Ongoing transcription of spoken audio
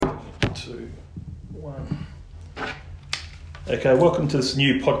2, 1. Okay, welcome to this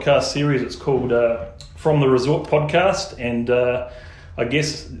new podcast series. It's called From the Resort Podcast, and I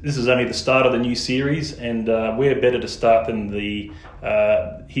guess this is only the start of the new series, and we're better to start than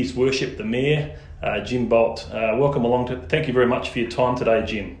His Worship the Mayor, Jim Bolt. Welcome along. Thank you very much for your time today,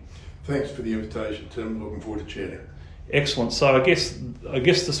 Jim. Thanks for the invitation, Tim. Looking forward to chatting. Excellent. So I guess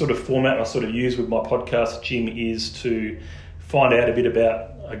the sort of format I sort of use with my podcast, Jim, is to find out a bit about,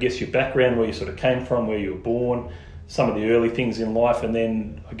 I guess, your background, where you sort of came from, where you were born, some of the early things in life, and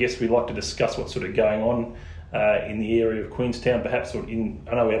then I guess we'd like to discuss what's sort of going on in the area of Queenstown, perhaps. I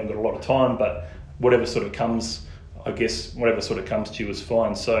know we haven't got a lot of time, but whatever sort of comes, I guess, whatever sort of comes to you is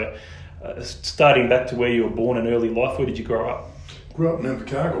fine. So starting back to where you were born in early life, where did you grow up? Grew up in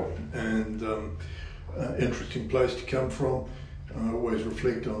Invercargill, and interesting place to come from. I always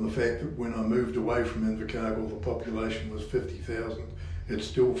reflect on the fact that when I moved away from Invercargill, the population was 50,000. It's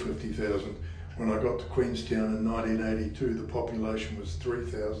still 50,000. When I got to Queenstown in 1982, the population was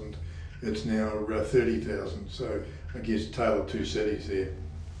 3,000. It's now 30,000. So I guess tale of two cities there.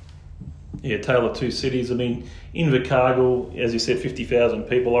 Yeah, tale of two cities. I mean, Invercargill, as you said, 50,000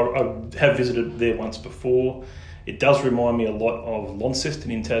 people. I have visited there once before. It does remind me a lot of Launceston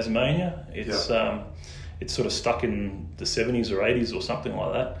in Tasmania. It's sort of stuck in the 70s or 80s or something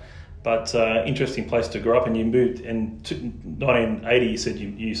like that. But interesting place to grow up. And you moved, and 1980, you said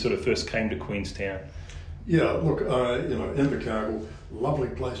you sort of first came to Queenstown. Yeah, look, Invercargill, lovely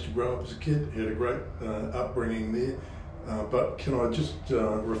place to grow up as a kid. Had a great upbringing there. But can I just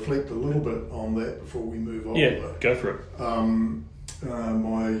reflect a little bit on that before we move on? Yeah, go for it.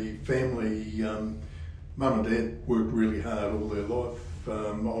 My family, mum and dad worked really hard all their life.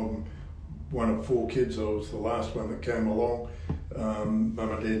 I'm one of 4 kids. I was the last one that came along. Mum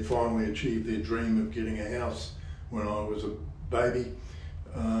and dad finally achieved their dream of getting a house when I was a baby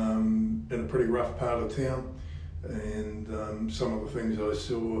in a pretty rough part of town. And some of the things I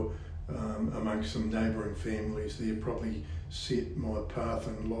saw amongst some neighbouring families there probably set my path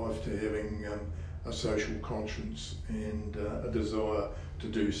in life to having a social conscience and a desire to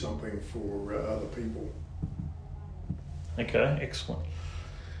do something for other people. Okay, excellent.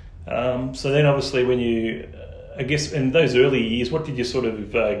 So then obviously when you, I guess in those early years, what did you sort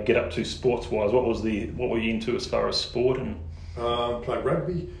of get up to sports-wise? What were you into as far as sport? And played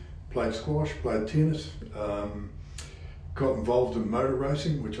rugby, played squash, played tennis, got involved in motor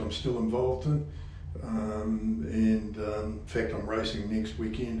racing, which I'm still involved in. In fact, I'm racing next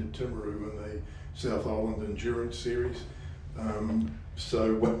weekend at Timaru in the South Island Endurance Series.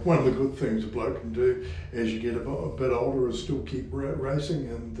 So one of the good things a bloke can do as you get a bit older is still keep racing,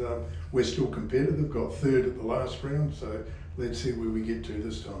 and we're still competitive. Got third at the last round, so let's see where we get to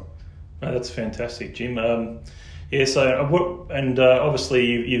this time. Oh, that's fantastic, Jim. So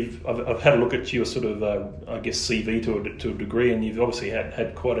obviously I've had a look at your sort of I guess CV to a degree, and you've obviously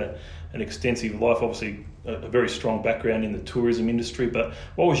had quite an extensive life. Obviously a very strong background in the tourism industry. But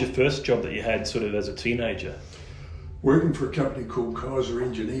what was your first job that you had sort of as a teenager? Working for a company called Kaiser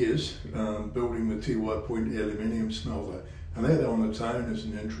Engineers, building the Tiwai Point aluminium smelter, and that on its own is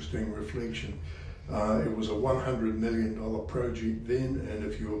an interesting reflection. It was a $100 million project then, and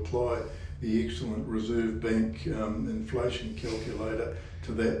if you apply the excellent Reserve Bank inflation calculator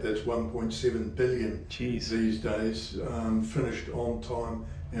to that, that's 1.7 billion. Jeez. These days, finished on time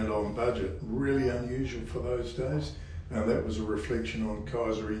and on budget. Really unusual for those days. That was a reflection on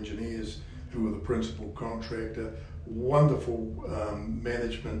Kaiser Engineers, who were the principal contractor. Wonderful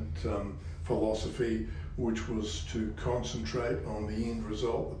management philosophy, which was to concentrate on the end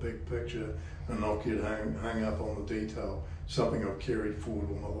result, the big picture, and not get hung up on the detail, something I've carried forward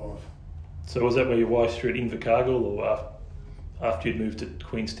all my life. So was that where your wife through at Invercargill, or after you'd moved to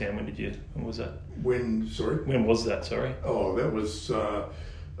Queenstown? When was that? When was that, sorry? Oh, that was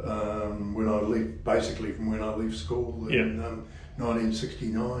when I left, basically from when I left school in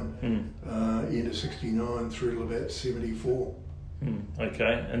 1969, end of 69 through to about 74.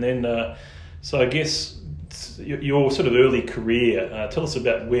 Okay, and then so I guess your sort of early career, tell us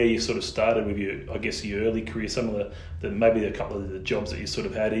about where you sort of started with your early career, some of maybe a couple of the jobs that you sort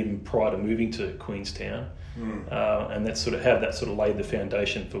of had even prior to moving to Queenstown, and that's sort of how that sort of laid the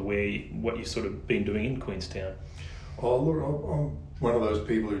foundation for what you sort of been doing in Queenstown. Oh look, I'm one of those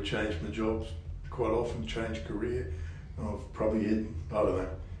people who change my jobs quite often, change career. I've probably had,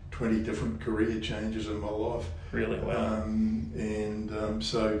 20 different career changes in my life. Really? Wow.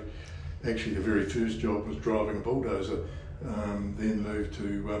 So actually the very first job was driving a bulldozer, then moved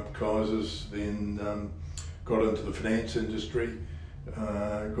to Kaiser's, then got into the finance industry,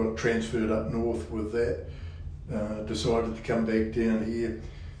 got transferred up north with that, decided to come back down here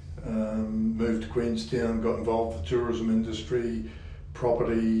moved to Queenstown, got involved with the tourism industry,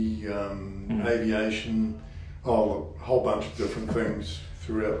 property, aviation, a whole bunch of different things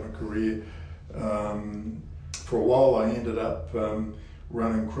throughout my career. For a while I ended up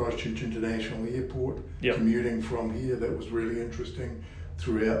running Christchurch International Airport, commuting from here. That was really interesting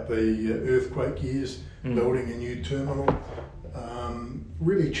throughout the earthquake years, building a new terminal.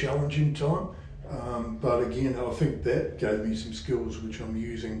 Really challenging time, but again I think that gave me some skills which I'm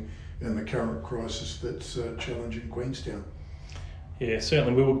using in the current crisis that's challenging Queenstown. Yeah,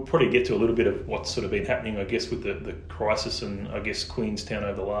 certainly. We will probably get to a little bit of what's sort of been happening, I guess, with the crisis and I guess Queenstown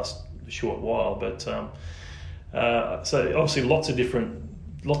over the last short while. But so obviously lots of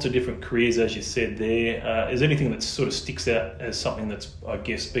different careers, as you said there. Is there anything that sort of sticks out as something that's, I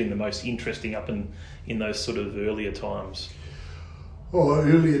guess, been the most interesting up in those sort of earlier times? Oh,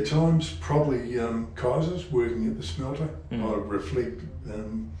 earlier times, probably Kaiser's, working at the smelter. I reflect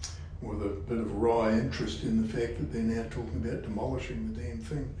with a bit of wry interest in the fact that they're now talking about demolishing the damn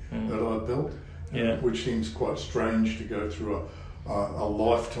thing that I built, which seems quite strange to go through a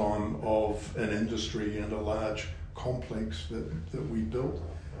lifetime of an industry and a large complex that we built.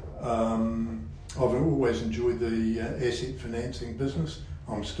 I've always enjoyed the asset financing business.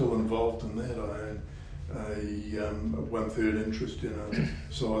 I'm still involved in that. I own a 1/3 interest in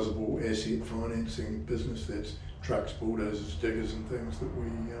a sizable asset financing business that's trucks, bulldozers, diggers and things that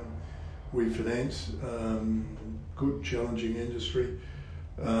we finance. Good, challenging industry.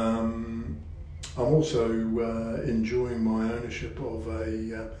 I'm also enjoying my ownership of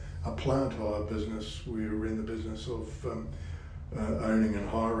a plant hire business. We're in the business of owning and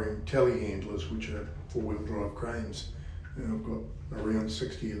hiring telehandlers, which are 4-wheel drive cranes. And I've got around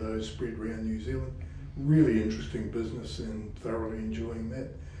 60 of those spread around New Zealand. Really interesting business and thoroughly enjoying that.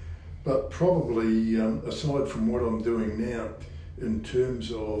 But probably aside from what I'm doing now, in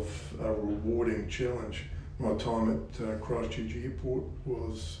terms of a rewarding challenge, my time at Christchurch Airport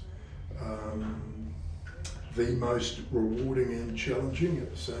was the most rewarding and challenging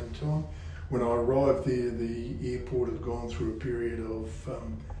at the same time. When I arrived there, the airport had gone through a period of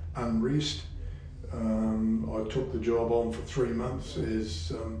unrest. I took the job on for 3 months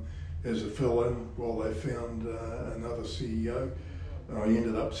as a fill-in while they found another CEO. I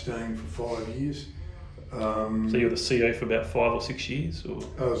ended up staying for 5 years. So you were the CEO for about 5 or 6 years? Or?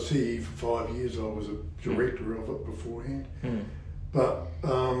 I was CEO for 5 years. I was a director of it beforehand. But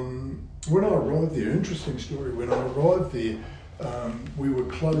when I arrived there, interesting story, when I arrived there, we were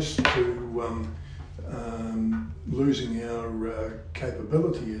close to losing our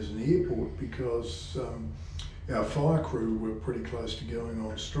capability as an airport because our fire crew were pretty close to going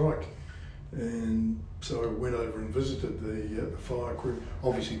on strike. And so I went over and visited the fire crew.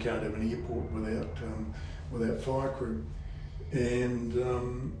 Obviously can't have an airport without fire crew. And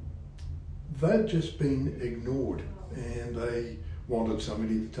they'd just been ignored and they wanted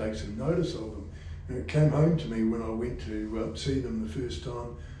somebody to take some notice of them. And it came home to me when I went to see them the first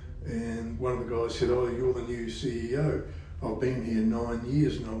time, and one of the guys said, "Oh, you're the new CEO. I've been here 9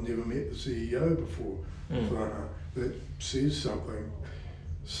 years and I've never met the CEO before." That says something.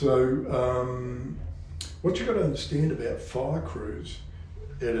 So what you've got to understand about fire crews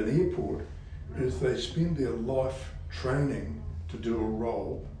at an airport is they spend their life training to do a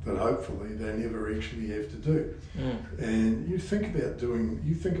role that hopefully they never actually have to do. And you think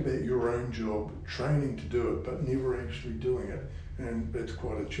about your own job, training to do it, but never actually doing it, and that's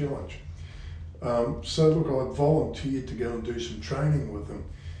quite a challenge. So look, I volunteered to go and do some training with them,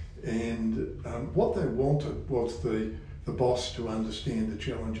 and what they wanted was the boss to understand the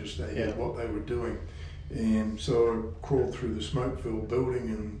challenges they had, what they were doing. And so I crawled through the smoke-filled building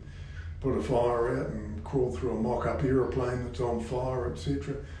and put a fire out and crawled through a mock-up aeroplane that's on fire,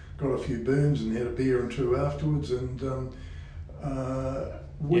 etc. Got a few burns and had a beer or two afterwards, and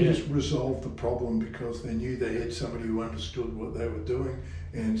we just resolved the problem because they knew they had somebody who understood what they were doing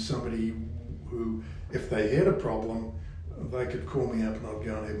and somebody who, if they had a problem, they could call me up and I'd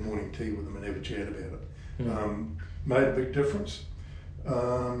go and have morning tea with them and have a chat about it. Made a big difference.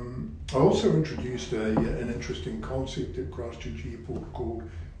 I also introduced an interesting concept at Christchurch Airport called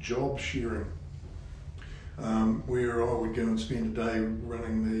job sharing, where I would go and spend a day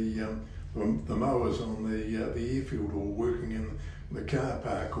running the mowers on the airfield, or working in the car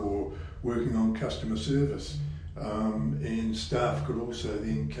park, or working on customer service, and staff could also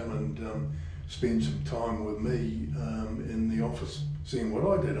then come and spend some time with me in the office, seeing what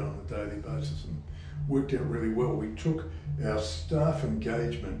I did on a daily basis, and worked out really well. We took our staff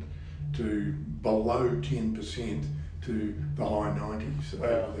engagement to below 10% to the high 90s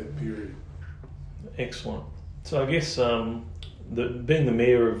over that period. Excellent. So I guess being the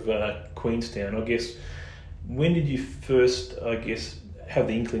mayor of Queenstown, I guess, when did you first, I guess, have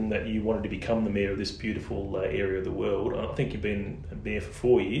the inkling that you wanted to become the mayor of this beautiful area of the world? I think you've been mayor for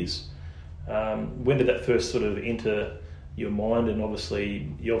 4 years. When did that first sort of enter your mind? And you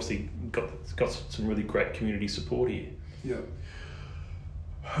obviously got some really great community support here. Yeah.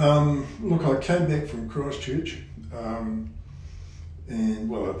 Look, I came back from Christchurch, and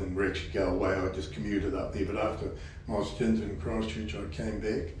well, I didn't actually go away. I just commuted up there. But after my stint in Christchurch, I came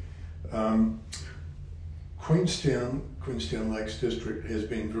back. Queenstown Lakes District has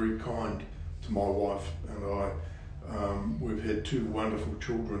been very kind to my wife and I. We've had 2 wonderful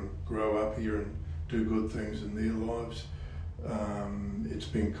children grow up here and do good things in their lives. It's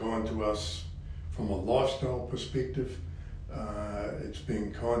been kind to us from a lifestyle perspective. It's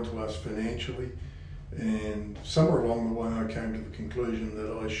been kind to us financially, and somewhere along the way I came to the conclusion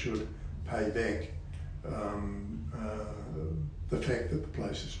that I should pay back the fact that the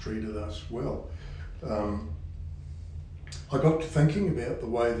place has treated us well. I got to thinking about the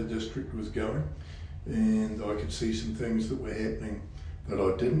way the district was going, and I could see some things that were happening that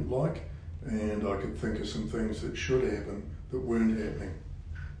I didn't like, and I could think of some things that should happen that weren't happening.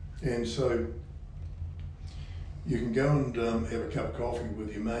 And so you can go and have a cup of coffee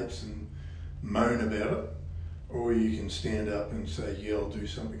with your mates and moan about it, or you can stand up and say, yeah, I'll do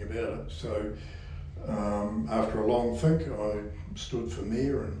something about it. So after a long think, I stood for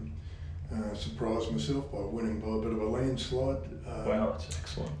mayor and surprised myself by winning by a bit of a landslide. Wow, that's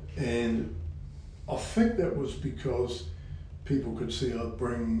excellent. And I think that was because people could see I'd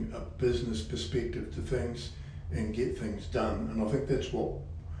bring a business perspective to things and get things done. And I think that's what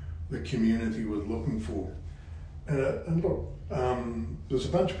the community was looking for. And look, there's a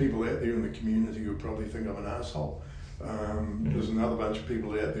bunch of people out there in the community who probably think I'm an asshole. There's another bunch of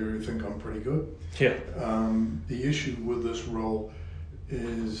people out there who think I'm pretty good. Yeah. The issue with this role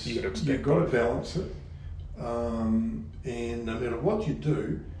is you've got to balance it. And no matter what you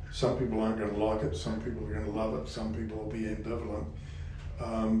do, some people aren't going to like it, some people are going to love it, some people will be ambivalent.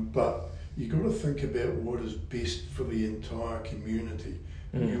 But you've got to think about what is best for the entire community.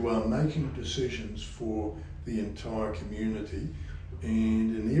 You are making decisions for the entire community,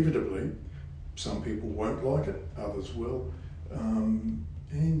 and inevitably some people won't like it, others will.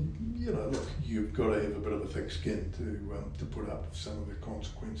 And you know, look, you've got to have a bit of a thick skin to put up with some of the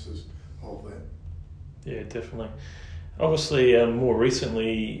consequences of that. Yeah, definitely. Obviously, more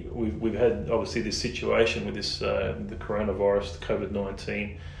recently, we've had obviously this situation with this the coronavirus, the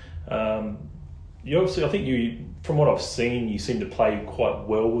COVID-19. You obviously, I think from what I've seen, you seem to play quite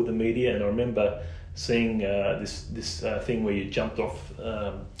well with the media, and I remember seeing this thing where you jumped off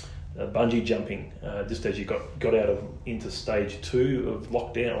bungee jumping just as you got into stage 2 of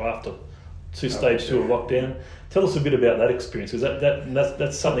lockdown, or after stage 2 of lockdown. Tell us a bit about that experience, because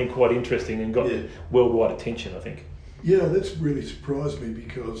that's something quite interesting and got worldwide attention, I think. Yeah, that's really surprised me,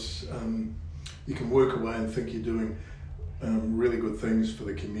 because you can work away and think you're doing really good things for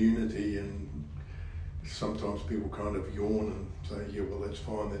the community, and sometimes people kind of yawn and say, yeah, well, that's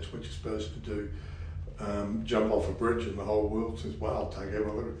fine, that's what you're supposed to do. Jump off a bridge and the whole world says, wow, have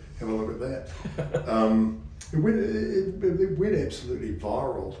a look at that. It went absolutely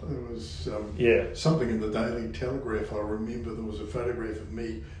viral. There was something in the Daily Telegraph. I remember there was a photograph of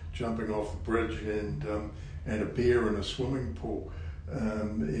me jumping off the bridge and a bear in a swimming pool.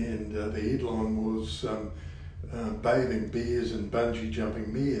 And the headline was bathing bears and bungee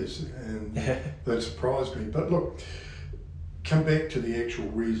jumping mares, and that surprised me. But look, come back to the actual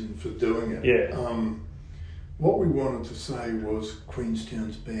reason for doing it. What we wanted to say was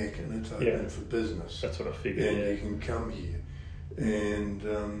Queenstown's back and it's open for business. That's what I figured. And you can come here. And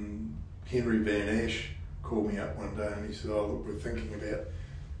Henry Van Ash called me up one day and he said, oh, look, we're thinking about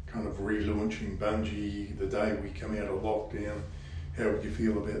kind of relaunching bungee the day we come out of lockdown. How would you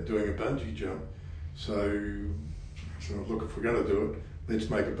feel about doing a bungee jump? So look, if we're going to do it, let's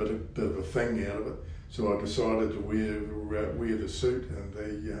make a bit of a thing out of it. So I decided to wear the suit and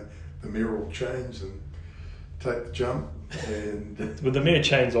the mayoral chains and take the jump. And were the mayor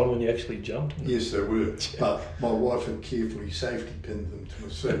chains on when you actually jumped? Yes, they were. But my wife had carefully safety pinned them to my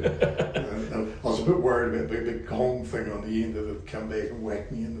suit. I was a bit worried about the big gong thing on the end that had come back and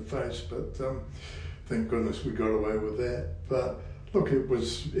whacked me in the face. But thank goodness we got away with that. But look, I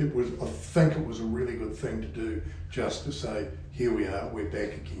think it was a really good thing to do, just to say, here we are, we're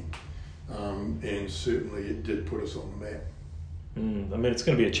back again. And certainly it did put us on the map. I mean, it's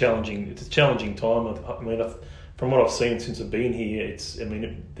going to be a challenging time. I mean, from what I've seen since I've been here,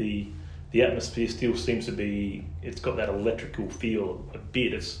 the atmosphere still seems to be, it's got that electrical feel a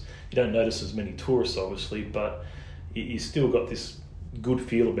bit. You don't notice as many tourists, obviously, but you still got this good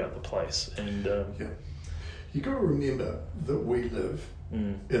feel about the place. And you got to remember that we live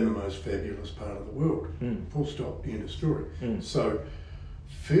in the most fabulous part of the world. Full stop, end of story. So,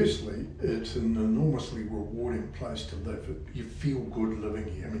 firstly, it's an enormously rewarding place to live. You feel good living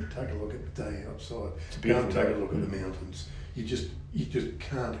here. I mean, take a look at the day outside. Go and take a look at the mountains. You just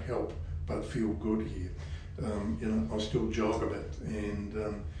can't help but feel good here. I still jog a bit,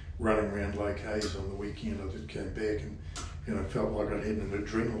 and running around Lake Hayes on the weekend, I just came back and felt like I'd had an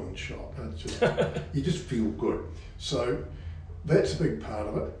adrenaline shot. It's just, you just feel good. So that's a big part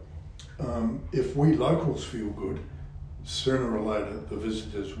of it. If we locals feel good, sooner or later the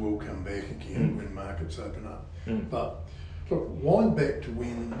visitors will come back again when markets open up. But look, wind back to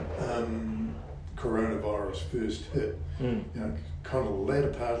when coronavirus first hit. Kind of the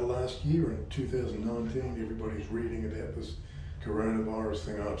latter part of last year in 2019, everybody's reading about this coronavirus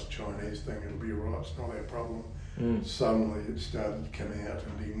thing. Oh, it's a Chinese thing, it'll be all right, it's not our problem. Suddenly it started to come out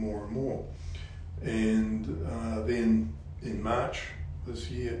and be more and more. And then in March this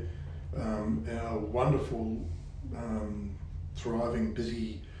year, our wonderful, thriving,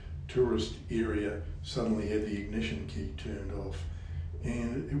 busy tourist area suddenly had the ignition key turned off.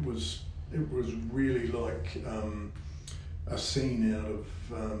 And it was really like a scene out of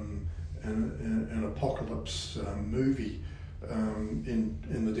an apocalypse movie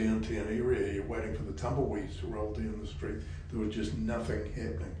in the downtown area. You're waiting for the tumbleweeds to roll down the street. There was just nothing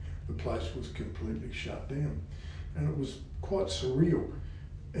happening. The place was completely shut down. And it was quite surreal.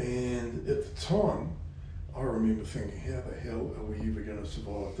 And at the time, I remember thinking, how the hell are we ever going to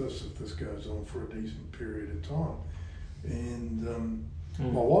survive this if this goes on for a decent period of time? And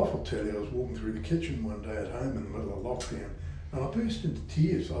my wife will tell you, I was walking through the kitchen one day at home in the middle of lockdown, and I burst into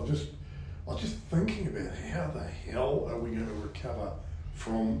tears. I was just thinking about how the hell are we going to recover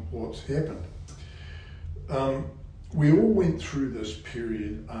from what's happened. We all went through this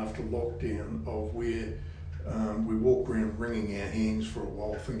period after lockdown of where we walked around wringing our hands for a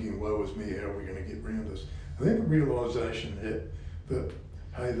while, thinking, woe is me, how are we going to get around this? And then the realisation hit that,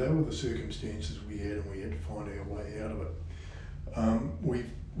 hey, they were the circumstances we had, and we had to find our way out of it. We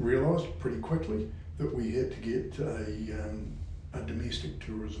realised pretty quickly that we had to get a domestic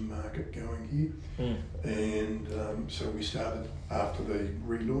tourism market going here. And so we started, after the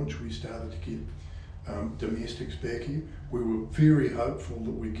relaunch, we started to get domestics back here. We were very hopeful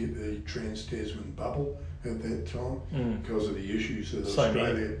that we'd get the Trans-Tasman bubble at that time because of the issues that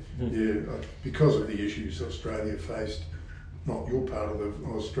because of the issues Australia faced, not your part of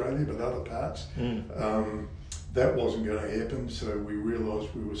Australia, but other parts. That wasn't going to happen, so we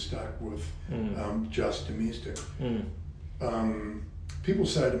realised we were stuck with just domestic. People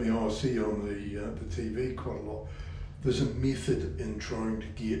say to me, I see on the TV quite a lot, there's a method in trying to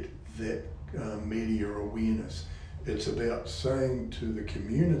get that media awareness. It's about saying to the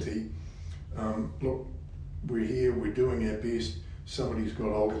community, look, we're here, we're doing our best, somebody's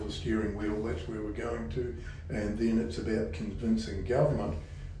got hold of the steering wheel, that's where we're going to, and then it's about convincing government,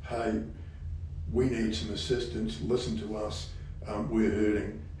 hey, we need some assistance, listen to us, we're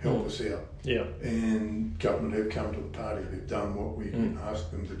hurting, help us out. Yeah. And government have come to the party, they've done what we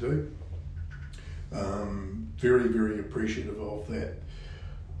asked them to do. Very, very appreciative of that.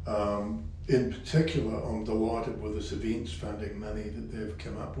 In particular, I'm delighted with this events funding money that they've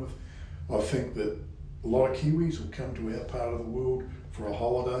come up with. I think that a lot of Kiwis will come to our part of the world for a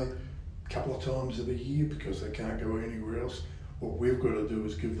holiday a couple of times of the year because they can't go anywhere else. What we've got to do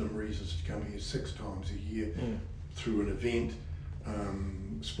is give them reasons to come here 6 times a year through an event,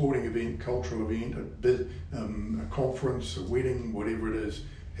 sporting event, cultural event, a conference, a wedding, whatever it is.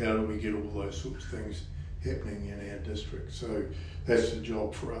 How do we get all those sorts of things happening in our district? So that's the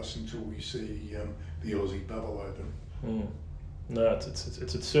job for us until we see the Aussie bubble open. No,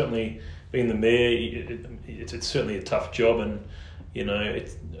 it's certainly, being the mayor, it's certainly a tough job, and I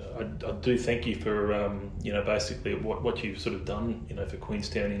do thank you for basically what you've sort of done for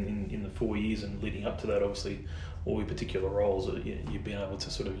Queenstown in the 4 years and leading up to that. Obviously, all your particular roles, you've been able to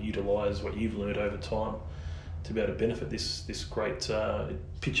sort of utilise what you've learned over time to be able to benefit this great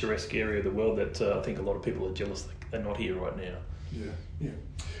picturesque area of the world that I think a lot of people are jealous that they're not here right now. Yeah.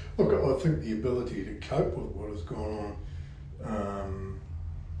 Look, I think the ability to cope with what has gone on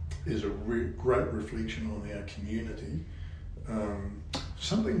is a great reflection on our community.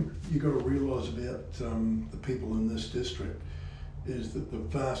 Something you've got to realise about the people in this district is that the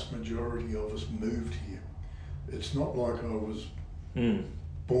vast majority of us moved here. It's not like I was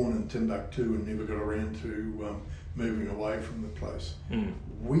born in Timbuktu and never got around to moving away from the place.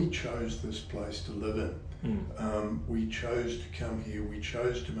 We chose this place to live in. We chose to come here. We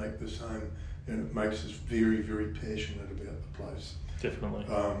chose to make this home and it makes us very, very passionate about the place. Definitely.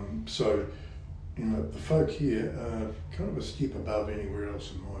 So, you know, the folk here are kind of a step above anywhere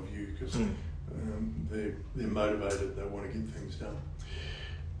else in my view, because they're motivated, they want to get things done.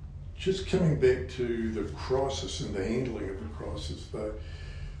 Just coming back to the crisis and the handling of the crisis though,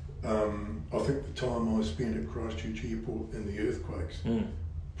 I think the time I spent at Christchurch Airport in the earthquakes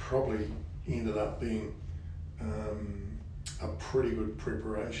probably ended up being a pretty good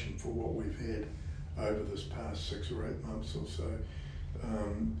preparation for what we've had over this past 6 or 8 months or so.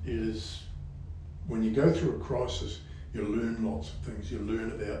 It is, when you go through a crisis, you learn lots of things. You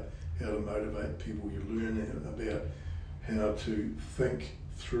learn about how to motivate people. You learn about how to think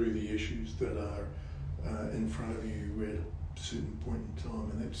through the issues that are in front of you at a certain point in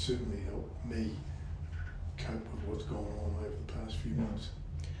time, and that certainly helped me cope with what's gone on over the past few months.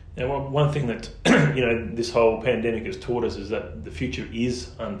 Now, one thing that this whole pandemic has taught us is that the future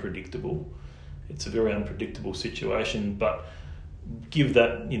is unpredictable. It's a very unpredictable situation, but given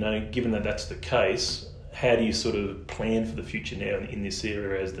that that's the case, how do you sort of plan for the future now in this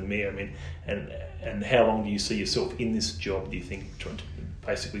area as the mayor? I mean, and how long do you see yourself in this job, do you think, trying to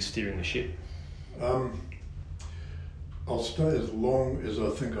basically steering the ship? I'll stay as long as I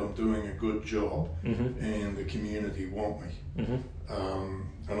think I'm doing a good job and the community want me.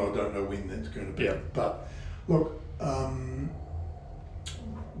 And I don't know when that's going to be. Yeah. But look,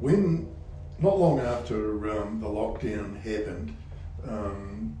 when not long after the lockdown happened,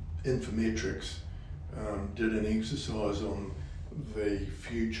 Infometrics did an exercise on the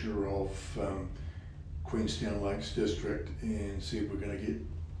future of Queenstown Lakes District and said we're going to get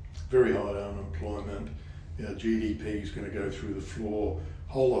very high unemployment, our GDP is going to go through the floor,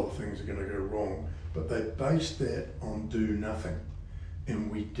 a whole lot of things are going to go wrong, but they based that on do nothing,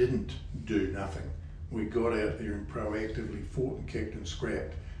 and we didn't do nothing. We got out there and proactively fought and kicked and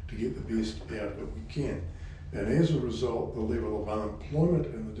scrapped to get the best out of it we can. And as a result, the level of unemployment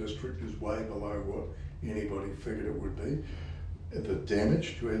in the district is way below what anybody figured it would be. The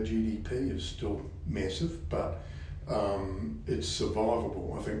damage to our GDP is still massive, but it's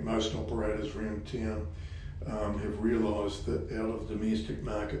survivable. I think most operators around town have realised that out of the domestic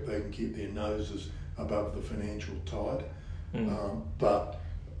market they can keep their noses above the financial tide. But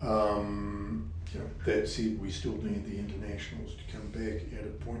that said, we still need the internationals to come back at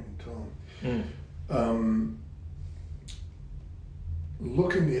a point in time.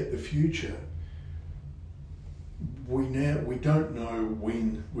 Looking at the future, we don't know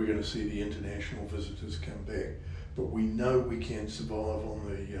when we're going to see the international visitors come back, but we know we can survive on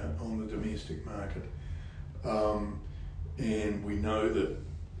the domestic market, and we know that,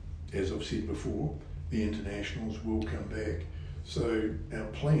 as I've said before, the internationals will come back. So our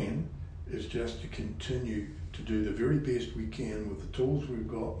plan is just to continue to do the very best we can with the tools we've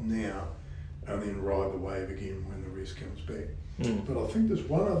got now, and then ride the wave again when the rest comes back. But I think there's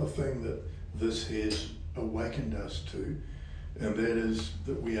one other thing that this has awakened us to, and that is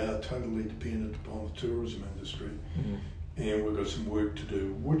that we are totally dependent upon the tourism industry, and we've got some work to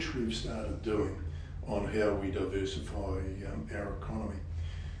do, which we've started doing, on how we diversify our economy.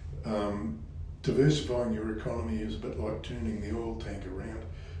 Diversifying your economy is a bit like turning the oil tank around.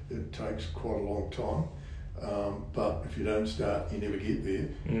 It takes quite a long time, but if you don't start, you never get there,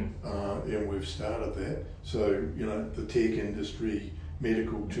 and we've started that. So, the tech industry,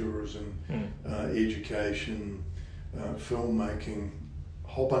 medical tourism, education, filmmaking, a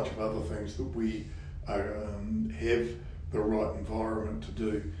whole bunch of other things that we have the right environment to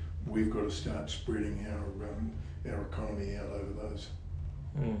do, we've got to start spreading our economy out over those.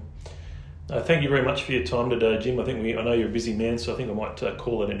 Thank you very much for your time today, Jim. I know you're a busy man, so I think I might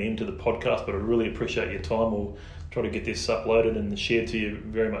call it an end to the podcast, but I really appreciate your time. We'll try to get this uploaded and shared to you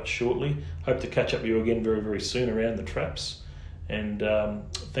very much shortly. Hope to catch up with you again very, very soon around the traps. And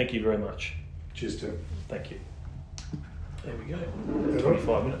thank you very much. Cheers, Tim. Thank you. There we go.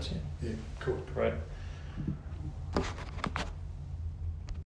 25 minutes, Yeah, cool. Great.